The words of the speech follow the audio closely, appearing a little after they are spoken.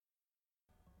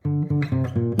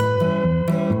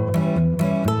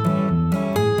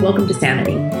Welcome to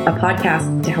Sanity, a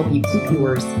podcast to help you keep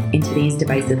yours in today's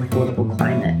divisive political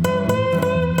climate.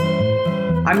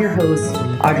 I'm your host,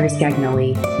 Audrey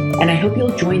Scagnelli, and I hope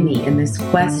you'll join me in this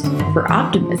quest for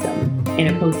optimism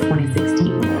in a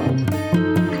post-2016 world.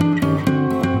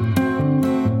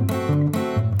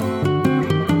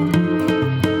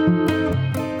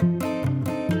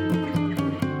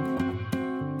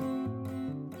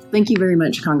 Thank you very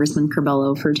much, Congressman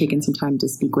Curbelo, for taking some time to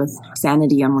speak with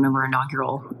Sanity on one of our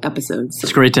inaugural episodes.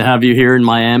 It's great to have you here in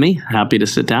Miami. Happy to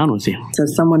sit down with you. So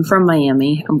someone from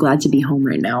Miami, I'm glad to be home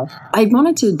right now. I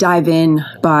wanted to dive in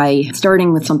by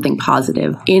starting with something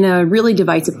positive. In a really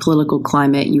divisive political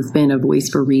climate, you've been a voice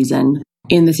for reason.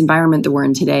 In this environment that we're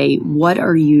in today, what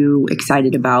are you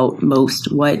excited about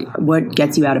most? What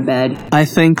gets you out of bed? I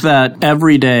think that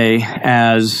every day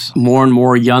as more and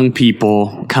more young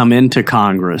people come into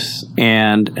Congress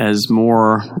and as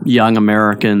more young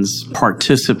Americans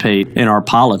participate in our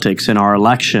politics, in our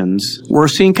elections, we're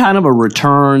seeing kind of a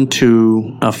return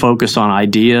to a focus on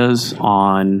ideas,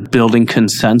 on building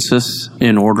consensus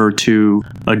in order to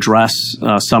address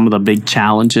some of the big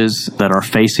challenges that are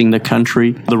facing the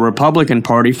country. The Republican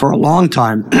Party for a long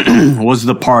time was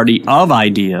the party of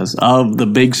ideas, of the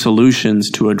big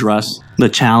solutions to address the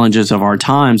challenges of our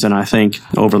times. And I think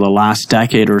over the last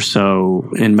decade or so,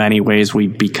 in many ways,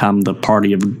 we've become the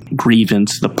party of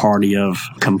grievance, the party of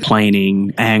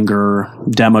complaining, anger,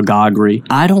 demagoguery.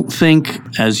 I don't think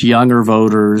as younger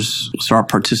voters start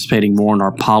participating more in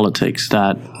our politics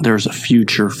that there's a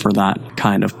future for that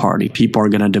kind of party. People are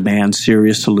going to demand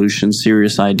serious solutions,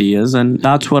 serious ideas, and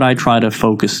that's what I try to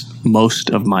focus most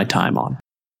of my time on.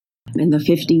 In the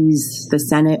 50s, the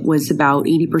Senate was about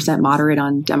 80% moderate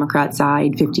on Democrat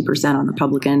side, 50% on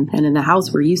Republican. And in the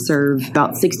House where you serve,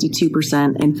 about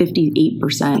 62% and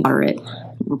 58% moderate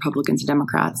Republicans and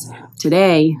Democrats.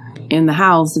 Today, in the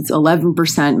House, it's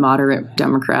 11% moderate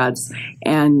Democrats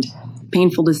and,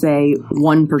 painful to say,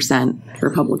 1%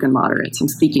 Republican moderates. I'm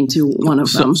speaking to one of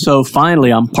them. So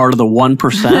finally, I'm part of the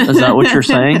 1%. Is that what you're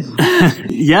saying?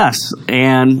 Yes.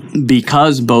 And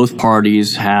because both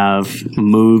parties have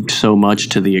moved so much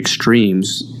to the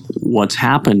extremes, what's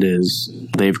happened is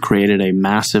they've created a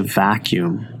massive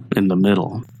vacuum in the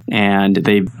middle. And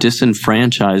they've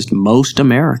disenfranchised most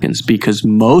Americans because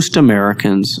most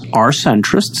Americans are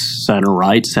centrists, center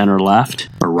right, center left,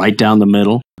 or right down the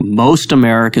middle. Most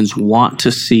Americans want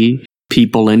to see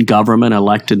people in government,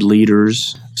 elected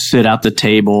leaders, sit at the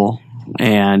table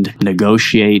and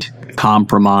negotiate,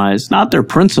 compromise, not their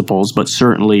principles, but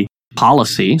certainly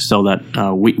policy so that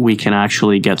we can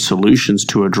actually get solutions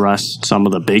to address some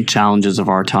of the big challenges of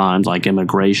our times, like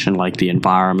immigration, like the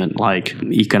environment, like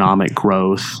economic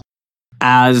growth.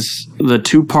 As the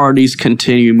two parties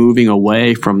continue moving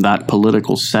away from that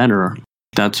political center,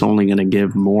 that's only going to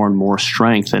give more and more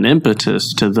strength and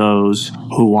impetus to those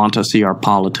who want to see our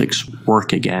politics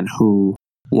work again, who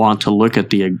want to look at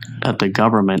the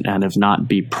government and if not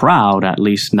be proud, at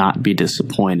least not be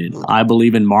disappointed. I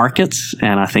believe in markets,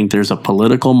 and I think there's a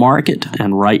political market,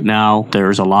 and right now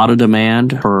there's a lot of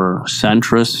demand for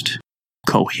centrist,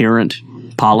 coherent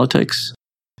politics,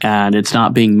 and it's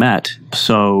not being met.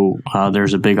 So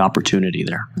there's a big opportunity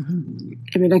there.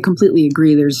 I mean, I completely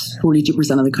agree. There's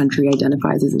 42% of the country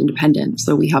identifies as independent.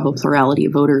 So we have a plurality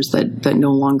of voters that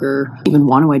no longer even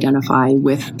want to identify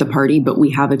with the party, but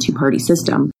we have a two-party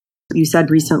system. You said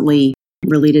recently,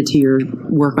 related to your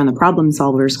work on the Problem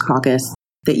Solvers Caucus,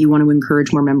 that you want to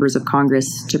encourage more members of Congress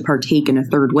to partake in a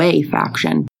third way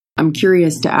faction. I'm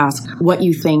curious to ask what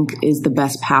you think is the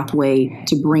best pathway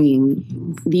to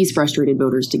bringing these frustrated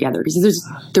voters together, because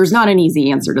there's not an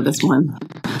easy answer to this one.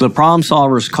 The Problem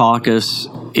Solvers Caucus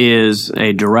is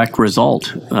a direct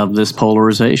result of this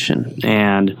polarization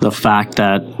and the fact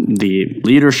that the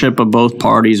leadership of both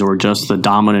parties, or just the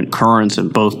dominant currents in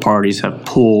both parties, have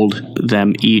pulled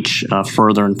them each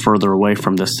further and further away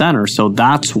from the center. So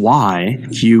that's why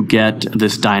you get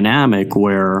this dynamic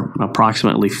where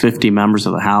approximately 50 members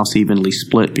of the House, evenly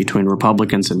split between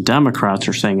Republicans and Democrats,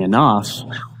 are saying enough.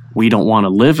 We don't want to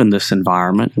live in this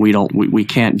environment. We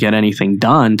can't get anything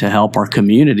done to help our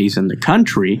communities in the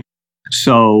country.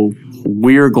 So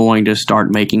we're going to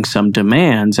start making some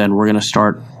demands, and we're going to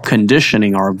start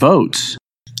conditioning our votes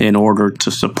in order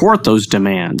to support those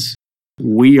demands.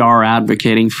 We are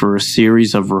advocating for a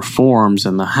series of reforms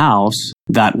in the House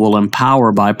that will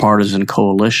empower bipartisan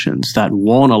coalitions, that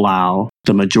won't allow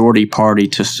the majority party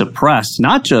to suppress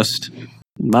not just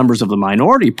members of the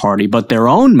minority party, but their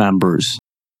own members,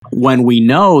 when we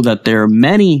know that there are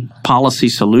many policy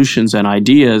solutions and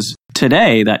ideas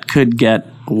today that could get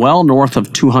well north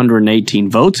of 218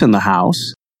 votes in the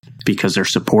House because they're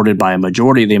supported by a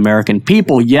majority of the American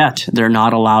people, yet they're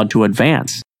not allowed to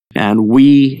advance. And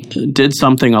we did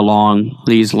something along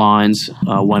these lines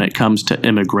when it comes to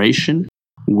immigration.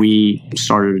 We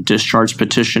started a discharge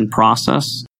petition process.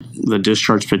 The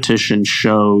discharge petition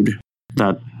showed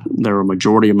that there were a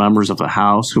majority of members of the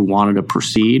House who wanted to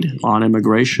proceed on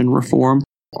immigration reform.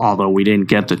 Although we didn't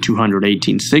get the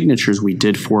 218 signatures, we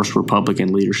did force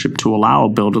Republican leadership to allow a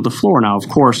bill to the floor. Now, of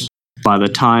course, by the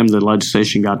time the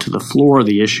legislation got to the floor,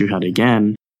 the issue had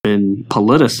again been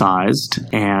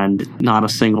politicized, and not a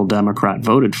single Democrat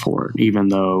voted for it, even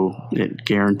though it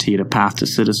guaranteed a path to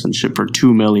citizenship for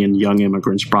 2 million young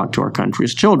immigrants brought to our country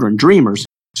as children, dreamers.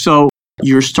 So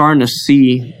you're starting to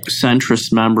see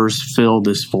centrist members fill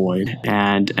this void,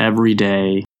 and every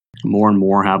day more and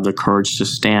more have the courage to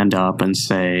stand up and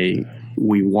say,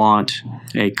 we want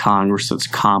a Congress that's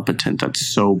competent,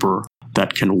 that's sober,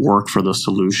 that can work for the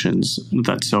solutions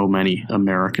that so many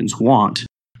Americans want.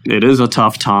 It is a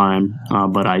tough time,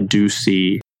 but I do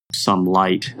see some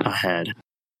light ahead.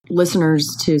 Listeners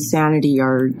to Sanity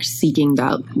are seeking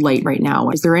that light right now.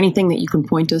 Is there anything that you can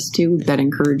point us to that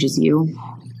encourages you?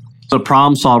 The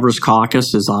Problem Solvers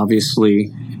Caucus is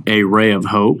obviously a ray of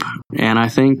hope, and I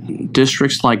think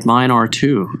districts like mine are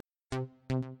too.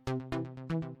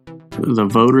 The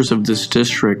voters of this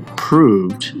district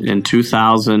proved in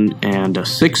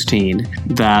 2016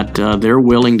 that they're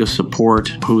willing to support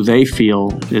who they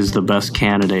feel is the best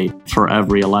candidate for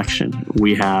every election.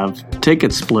 We have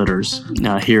ticket splitters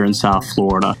here in South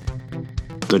Florida.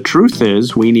 The truth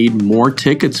is, we need more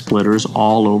ticket splitters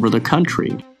all over the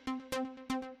country.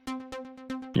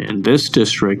 In this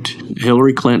district,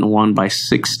 Hillary Clinton won by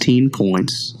 16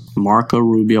 points. Marco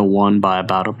Rubio won by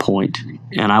about a point,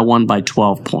 and I won by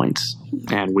 12 points.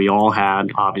 And we all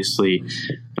had, obviously,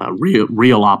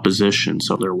 real opposition,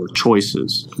 so there were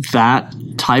choices. That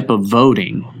type of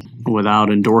voting,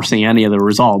 without endorsing any of the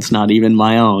results, not even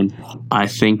my own, I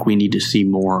think we need to see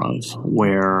more of,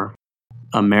 where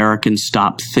Americans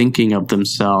stop thinking of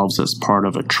themselves as part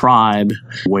of a tribe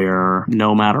where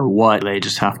no matter what, they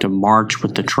just have to march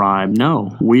with the tribe.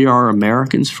 No, we are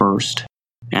Americans first.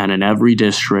 And in every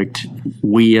district,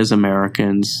 we as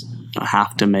Americans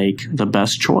have to make the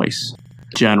best choice.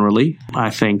 Generally, I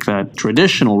think that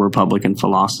traditional Republican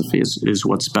philosophy is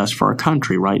what's best for our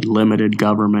country, right? Limited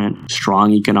government,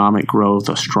 strong economic growth,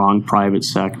 a strong private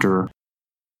sector.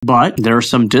 But there are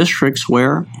some districts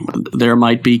where there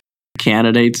might be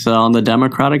candidates on the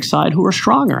Democratic side who are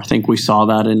stronger. I think we saw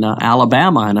that in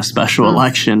Alabama in a special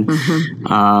election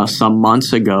some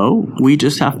months ago. We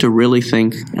just have to really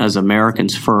think as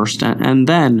Americans first and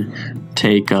then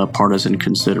take partisan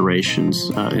considerations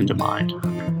into mind.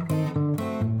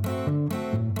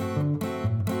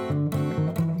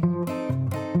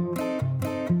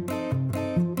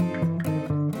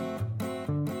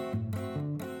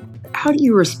 How do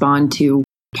you respond to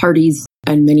parties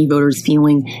and many voters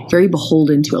feeling very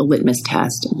beholden to a litmus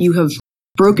test? You have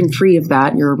broken free of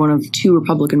that. You're one of 2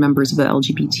 Republican members of the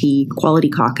LGBT Equality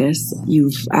Caucus.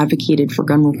 You've advocated for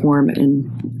gun reform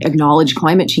and acknowledged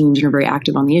climate change and are very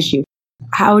active on the issue.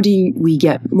 How do we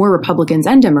get more Republicans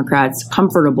and Democrats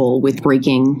comfortable with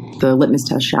breaking the litmus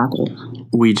test shackle?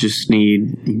 We just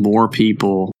need more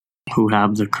people who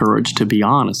have the courage to be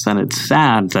honest. And it's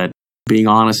sad that being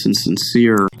honest and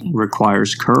sincere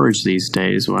requires courage these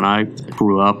days. When I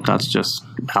grew up, that's just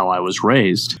how I was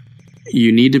raised.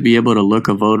 You need to be able to look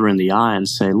a voter in the eye and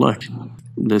say, look,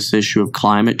 this issue of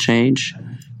climate change,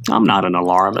 I'm not an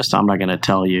alarmist. I'm not going to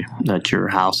tell you that your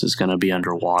house is going to be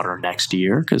underwater next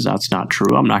year, because that's not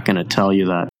true. I'm not going to tell you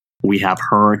that we have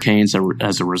hurricanes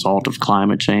as a result of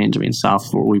climate change. I mean,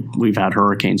 South Florida, we've had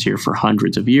hurricanes here for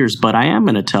hundreds of years, but I am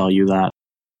going to tell you that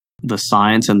the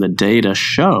science and the data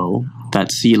show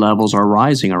that sea levels are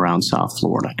rising around South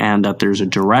Florida, and that there's a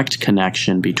direct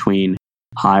connection between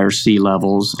higher sea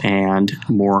levels and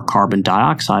more carbon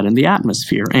dioxide in the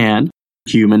atmosphere. And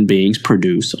human beings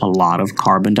produce a lot of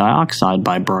carbon dioxide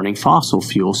by burning fossil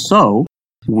fuels. So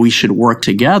we should work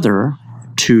together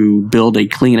to build a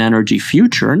clean energy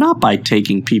future, not by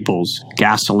taking people's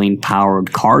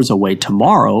gasoline-powered cars away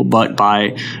tomorrow, but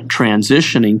by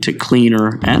transitioning to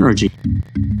cleaner energy.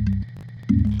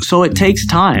 So it takes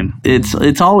time.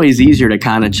 It's always easier to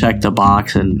kind of check the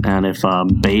box, and if a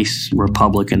base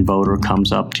Republican voter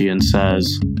comes up to you and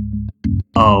says,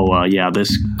 yeah, this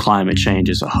climate change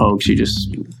is a hoax, you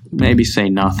just maybe say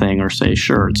nothing or say,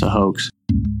 sure, it's a hoax.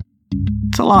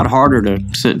 It's a lot harder to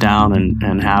sit down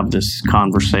and have this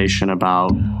conversation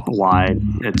about why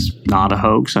it's not a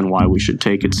hoax and why we should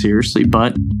take it seriously,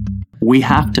 but we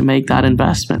have to make that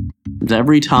investment.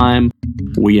 Every time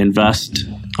we invest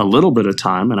a little bit of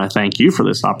time, and I thank you for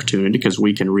this opportunity because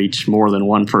we can reach more than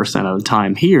 1% at a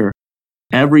time here.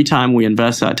 Every time we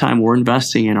invest that time, we're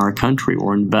investing in our country.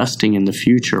 We're investing in the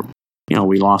future.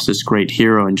 We lost this great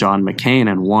hero in John McCain,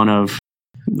 and one of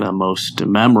the most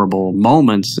memorable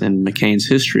moments in McCain's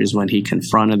history is when he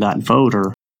confronted that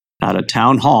voter at a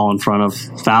town hall in front of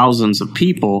thousands of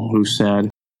people who said,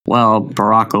 well,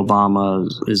 Barack Obama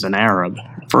is an Arab.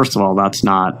 First of all, that's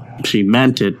not, she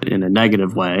meant it in a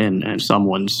negative way, and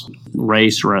someone's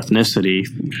race or ethnicity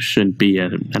shouldn't be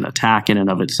an attack in and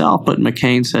of itself. But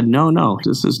McCain said, no,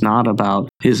 this is not about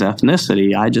his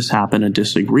ethnicity. I just happen to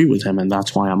disagree with him, and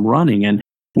that's why I'm running. And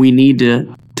we need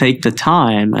to take the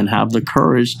time and have the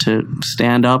courage to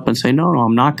stand up and say, no,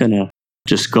 I'm not going to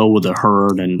just go with the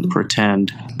herd and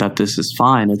pretend that this is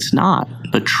fine. It's not.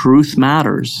 The truth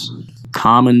matters.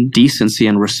 Common decency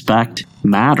and respect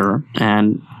matter,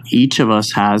 and each of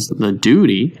us has the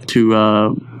duty to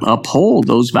uphold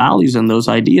those values and those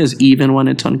ideas even when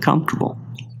it's uncomfortable.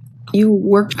 You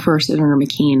worked for Senator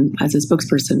McCain as a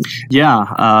spokesperson.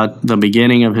 Yeah, the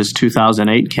beginning of his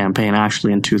 2008 campaign,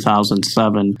 actually in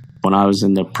 2007, when I was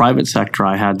in the private sector,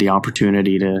 I had the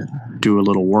opportunity to do a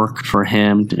little work for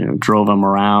him, drove him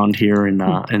around here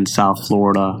in South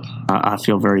Florida. I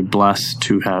feel very blessed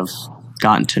to have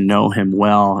gotten to know him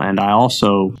well. And I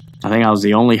think I was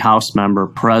the only House member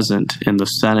present in the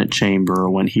Senate chamber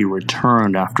when he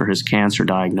returned after his cancer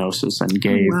diagnosis and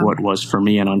gave what was for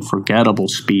me an unforgettable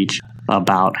speech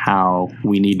about how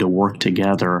we need to work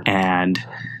together and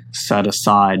set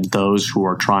aside those who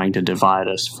are trying to divide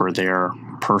us for their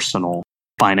personal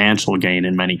financial gain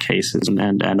in many cases,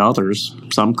 and others,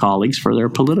 some colleagues, for their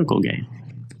political gain.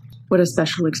 What a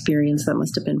special experience that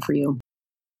must have been for you.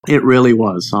 It really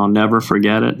was. I'll never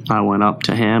forget it. I went up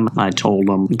to him. I told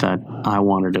him that I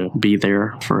wanted to be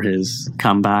there for his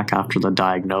comeback after the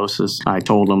diagnosis. I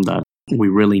told him that we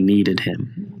really needed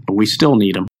him. We still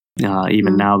need him,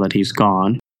 even now that he's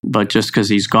gone. But just because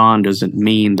he's gone doesn't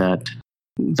mean that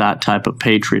that type of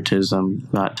patriotism,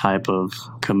 that type of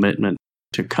commitment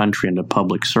to country and to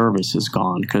public service is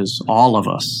gone, because all of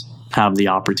us have the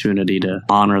opportunity to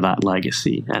honor that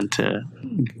legacy and to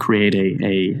create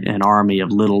an army of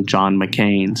little John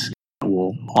McCains that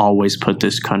will always put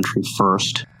this country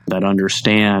first, that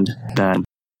understand that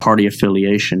party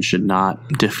affiliation should not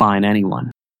define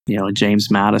anyone. James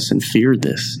Madison feared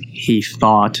this. He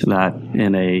thought that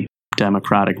in a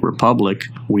democratic republic,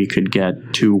 we could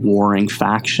get two warring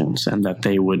factions and that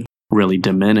they would really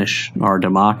diminish our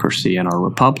democracy and our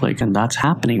republic, and that's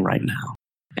happening right now.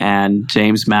 And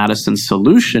James Madison's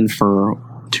solution for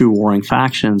two warring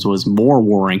factions was more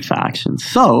warring factions.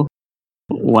 So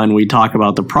when we talk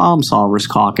about the Problem Solvers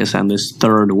Caucus and this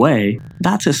third way,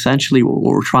 that's essentially what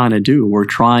we're trying to do. We're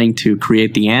trying to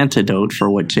create the antidote for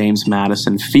what James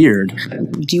Madison feared.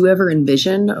 Do you ever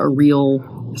envision a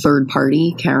real third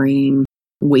party carrying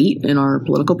weight in our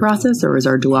political process, or is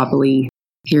our duopoly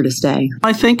here to stay?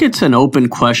 I think it's an open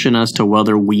question as to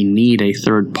whether we need a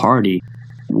third party.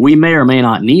 We may or may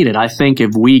not need it. I think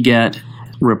if we get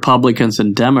Republicans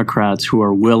and Democrats who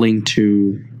are willing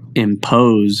to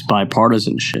impose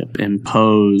bipartisanship,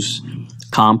 impose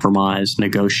compromise,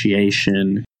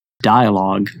 negotiation,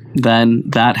 dialogue, then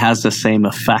that has the same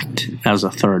effect as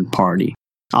a third party.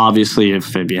 Obviously,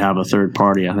 if you have a third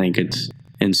party, I think it's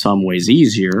in some ways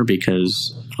easier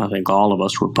because I think all of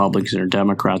us, Republicans or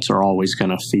Democrats, are always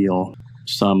going to feel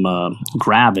some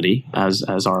gravity as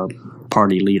our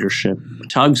party leadership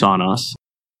tugs on us.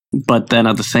 But then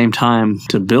at the same time,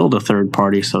 to build a third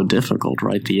party is so difficult,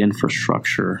 right? The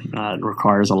infrastructure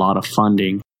requires a lot of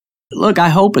funding. Look, I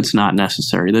hope it's not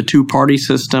necessary. The two-party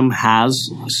system has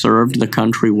served the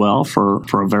country well for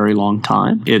a very long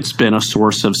time. It's been a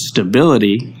source of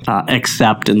stability,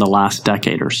 except in the last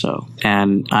decade or so.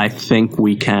 And I think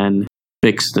we can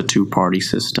fix the two-party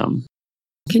system.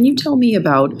 Can you tell me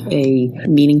about a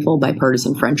meaningful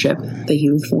bipartisan friendship that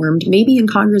you formed, maybe in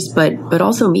Congress, but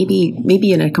also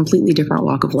maybe in a completely different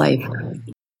walk of life?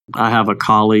 I have a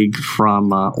colleague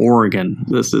from Oregon.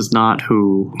 This is not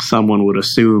who someone would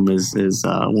assume is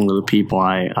one of the people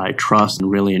I trust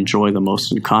and really enjoy the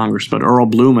most in Congress. But Earl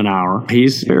Blumenauer,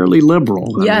 he's fairly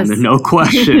liberal. Yes. I mean, no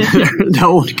question.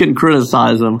 No one can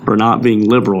criticize him for not being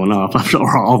liberal enough,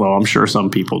 although I'm sure some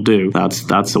people do.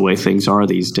 That's the way things are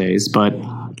these days. But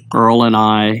Earl and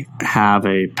I have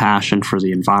a passion for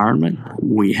the environment.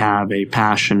 We have a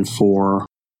passion for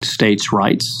states'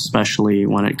 rights, especially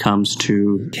when it comes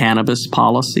to cannabis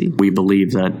policy. We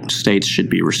believe that states should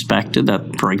be respected,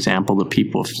 that, for example, the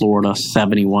people of Florida,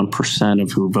 71%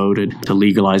 of who voted to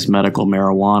legalize medical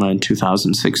marijuana in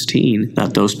 2016,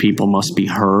 that those people must be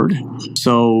heard.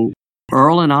 So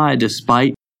Earl and I,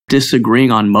 despite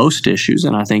disagreeing on most issues,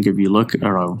 and I think if you look at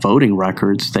our voting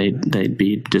records, they'd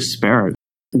be disparate.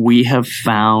 We have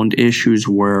found issues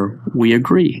where we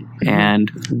agree, and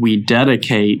we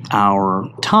dedicate our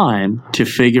time to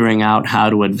figuring out how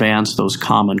to advance those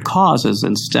common causes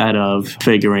instead of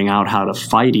figuring out how to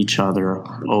fight each other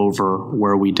over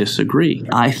where we disagree.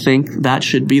 I think that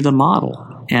should be the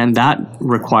model, and that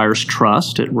requires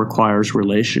trust. It requires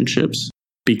relationships,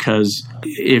 because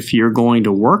if you're going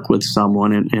to work with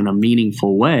someone in a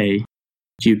meaningful way,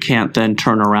 you can't then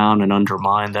turn around and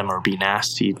undermine them or be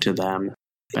nasty to them.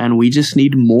 And we just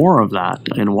need more of that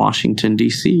in Washington,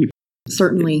 D.C.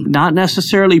 Certainly. Not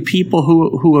necessarily people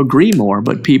who agree more,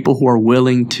 but people who are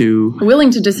willing to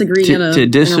disagree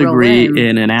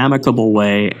in an amicable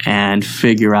way and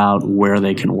figure out where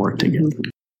they can work together.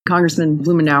 Congressman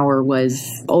Blumenauer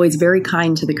was always very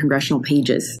kind to the congressional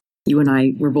pages. You and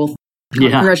I were both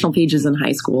congressional pages in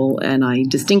high school, and I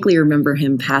distinctly remember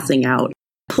him passing out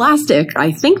plastic.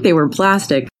 I think they were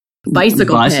plastic.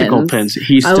 Bicycle pins.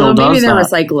 He still does that. Maybe they're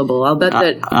recyclable. I'll bet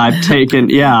that. I've taken,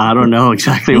 I don't know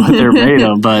exactly what they're made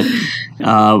of, but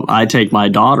I take my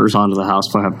daughters onto the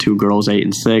house. I have 2 girls, 8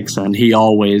 and 6, and he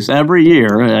always, every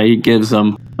year, he gives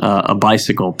them a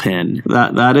bicycle pin.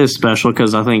 That is special,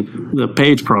 because I think the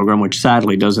Page program, which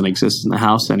sadly doesn't exist in the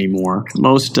House anymore,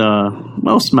 most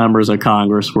members of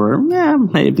Congress were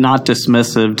maybe not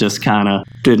dismissive, just kind of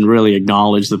didn't really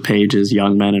acknowledge the Pages,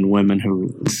 young men and women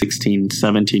 16,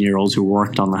 17-year-olds who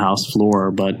worked on the House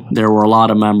floor. But there were a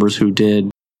lot of members who did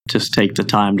just take the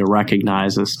time to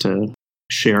recognize us, to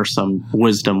share some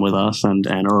wisdom with us, and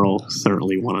Earl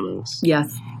certainly one of those.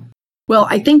 Yes. Well,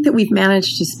 I think that we've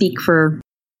managed to speak for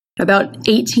about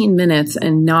 18 minutes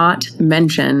and not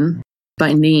mention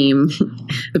by name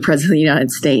the President of the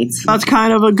United States. That's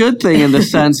kind of a good thing in the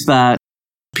sense that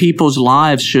people's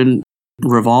lives shouldn't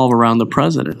revolve around the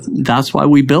president. That's why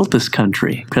we built this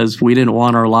country, because we didn't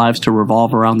want our lives to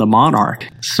revolve around the monarch.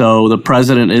 So the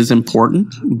president is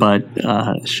important, but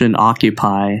shouldn't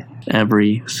occupy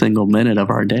every single minute of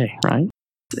our day, right?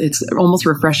 It's almost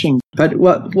refreshing. But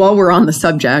while we're on the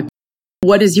subject,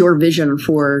 what is your vision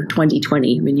for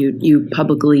 2020? I mean, you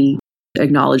publicly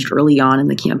acknowledged early on in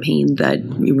the campaign that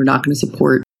you were not going to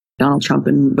support Donald Trump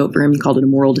and vote for him. You called it a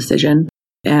moral decision,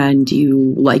 and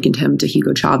you likened him to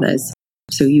Hugo Chavez.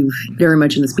 So you've very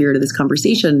much in the spirit of this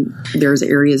conversation, there's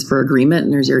areas for agreement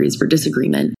and there's areas for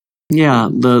disagreement. Yeah,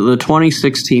 the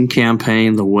 2016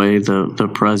 campaign, the way the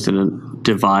president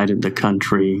divided the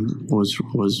country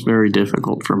was very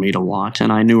difficult for me to watch.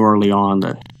 And I knew early on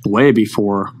that way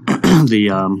before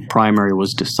the primary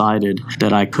was decided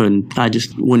that I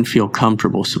just wouldn't feel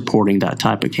comfortable supporting that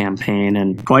type of campaign.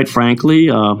 And quite frankly,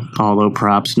 although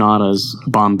perhaps not as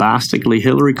bombastically,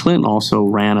 Hillary Clinton also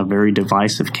ran a very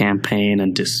divisive campaign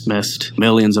and dismissed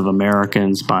millions of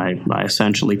Americans by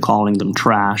essentially calling them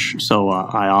trash. So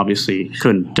I obviously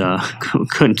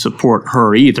couldn't support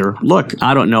her either. Look,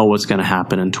 I don't know what's going to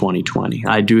happen in 2020.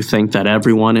 I do think that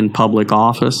everyone in public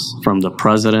office, from the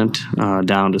president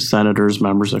down to senators,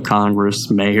 members of Congress,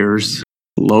 mayors,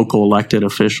 local elected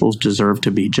officials, deserve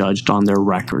to be judged on their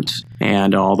records.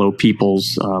 And although people's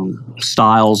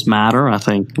styles matter, I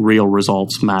think real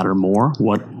results matter more.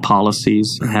 What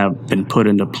policies have been put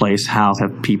into place? How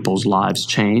have people's lives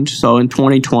changed? So in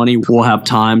 2020, we'll have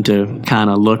time to kind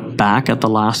of look back at the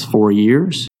last 4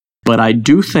 years. But I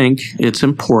do think it's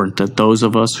important that those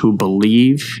of us who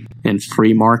believe in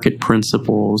free market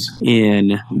principles,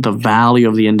 in the value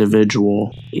of the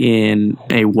individual, in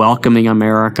a welcoming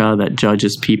America that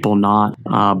judges people not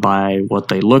by what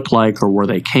they look like or where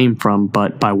they came from,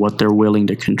 but by what they're willing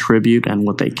to contribute and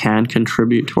what they can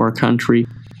contribute to our country,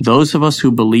 those of us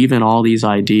who believe in all these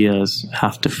ideas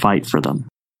have to fight for them.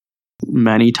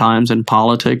 Many times in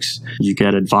politics, you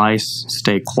get advice,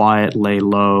 stay quiet, lay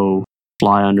low,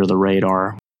 fly under the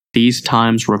radar. These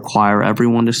times require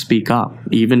everyone to speak up,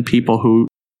 even people who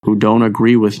don't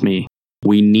agree with me.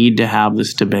 We need to have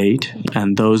this debate,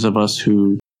 and those of us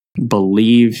who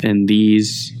believe in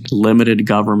these limited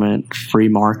government, free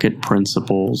market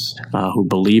principles, who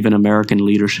believe in American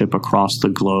leadership across the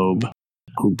globe,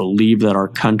 who believe that our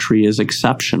country is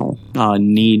exceptional,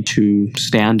 need to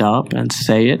stand up and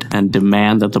say it and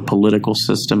demand that the political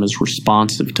system is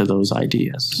responsive to those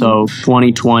ideas. So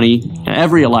 2020,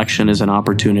 every election is an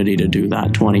opportunity to do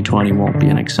that. 2020 won't be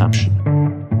an exception.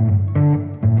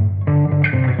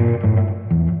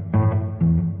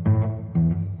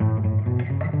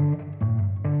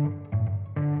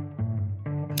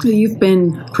 You've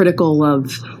been critical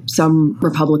of some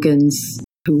Republicans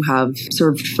who have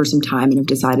served for some time and have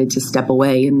decided to step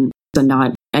away and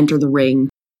not enter the ring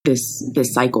this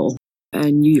cycle.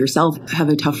 and you yourself have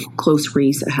a tough, close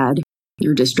race ahead.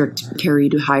 Your district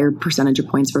carried a higher percentage of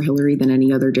points for Hillary than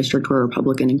any other district where a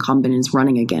Republican incumbent is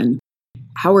running again.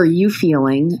 How are you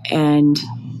feeling? And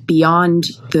beyond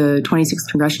the 26th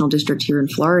congressional district here in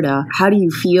Florida, how do you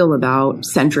feel about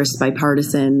centrist,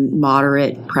 bipartisan,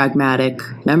 moderate, pragmatic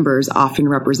members often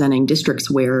representing districts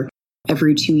where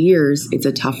every 2 years it's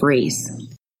a tough race?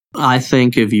 I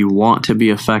think if you want to be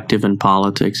effective in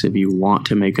politics, if you want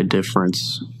to make a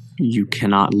difference, you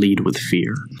cannot lead with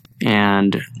fear.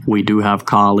 And we do have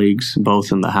colleagues,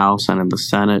 both in the House and in the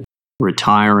Senate,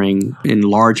 retiring in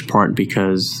large part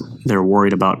because they're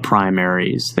worried about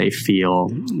primaries. They feel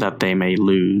that they may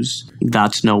lose.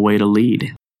 That's no way to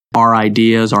lead. Our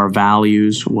ideas, our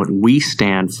values, what we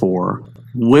stand for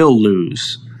will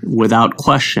lose without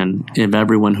question if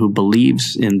everyone who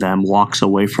believes in them walks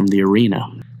away from the arena.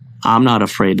 I'm not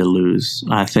afraid to lose.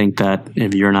 I think that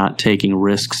if you're not taking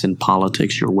risks in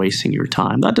politics, you're wasting your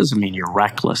time. That doesn't mean you're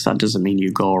reckless. That doesn't mean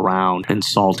you go around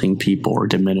insulting people or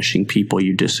diminishing people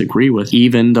you disagree with.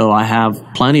 Even though I have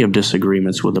plenty of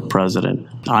disagreements with the president,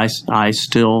 I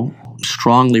still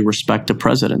strongly respect the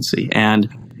presidency. And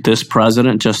this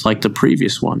president, just like the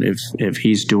previous one, if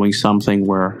he's doing something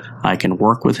where I can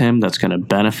work with him that's going to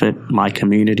benefit my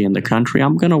community and the country,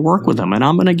 I'm going to work with him and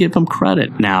I'm going to give him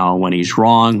credit. Now, when he's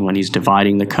wrong, when he's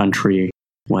dividing the country,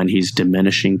 when he's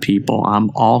diminishing people,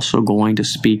 I'm also going to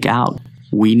speak out.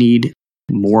 We need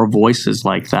more voices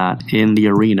like that in the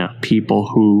arena, people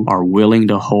who are willing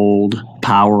to hold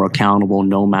power accountable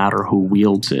no matter who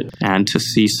wields it. And to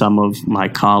see some of my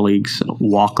colleagues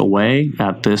walk away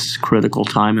at this critical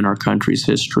time in our country's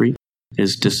history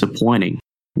is disappointing.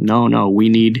 No, we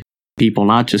need people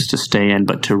not just to stay in,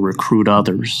 but to recruit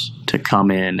others to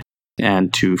come in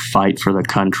and to fight for the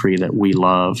country that we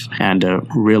love and to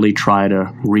really try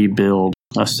to rebuild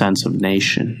a sense of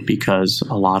nation, because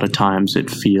a lot of times it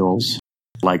feels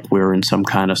like we're in some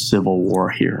kind of civil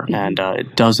war here. And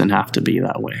it doesn't have to be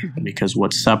that way, because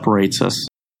what separates us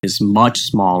is much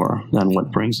smaller than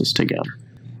what brings us together.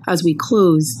 As we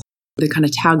close, the kind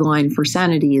of tagline for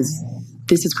Sanity is,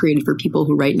 this is created for people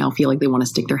who right now feel like they want to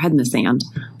stick their head in the sand.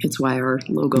 It's why our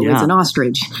logo is an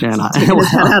ostrich. And taking his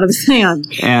head out of the sand.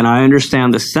 And I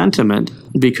understand the sentiment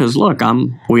because, look,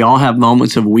 we all have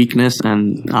moments of weakness,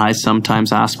 and I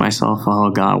sometimes ask myself, oh,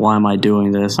 God, why am I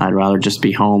doing this? I'd rather just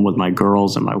be home with my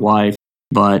girls and my wife.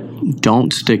 But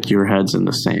don't stick your heads in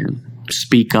the sand.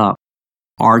 Speak up.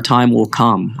 Our time will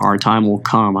come. Our time will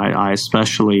come. I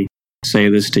especially say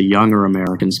this to younger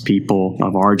Americans, people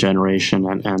of our generation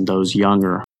and those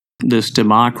younger. This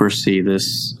democracy,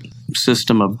 this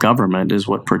system of government is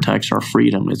what protects our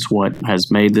freedom. It's what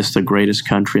has made this the greatest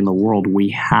country in the world.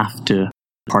 We have to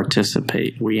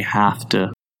participate. We have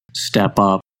to step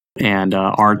up, and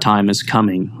our time is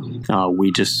coming.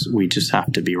 We just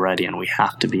have to be ready, and we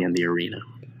have to be in the arena.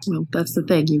 Well, that's the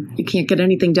thing. You can't get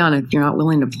anything done if you're not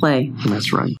willing to play.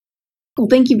 That's right. Well,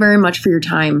 thank you very much for your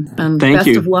time, and best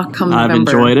of luck come November. I've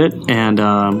enjoyed it,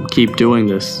 and keep doing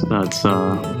this. It's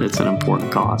an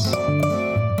important cause.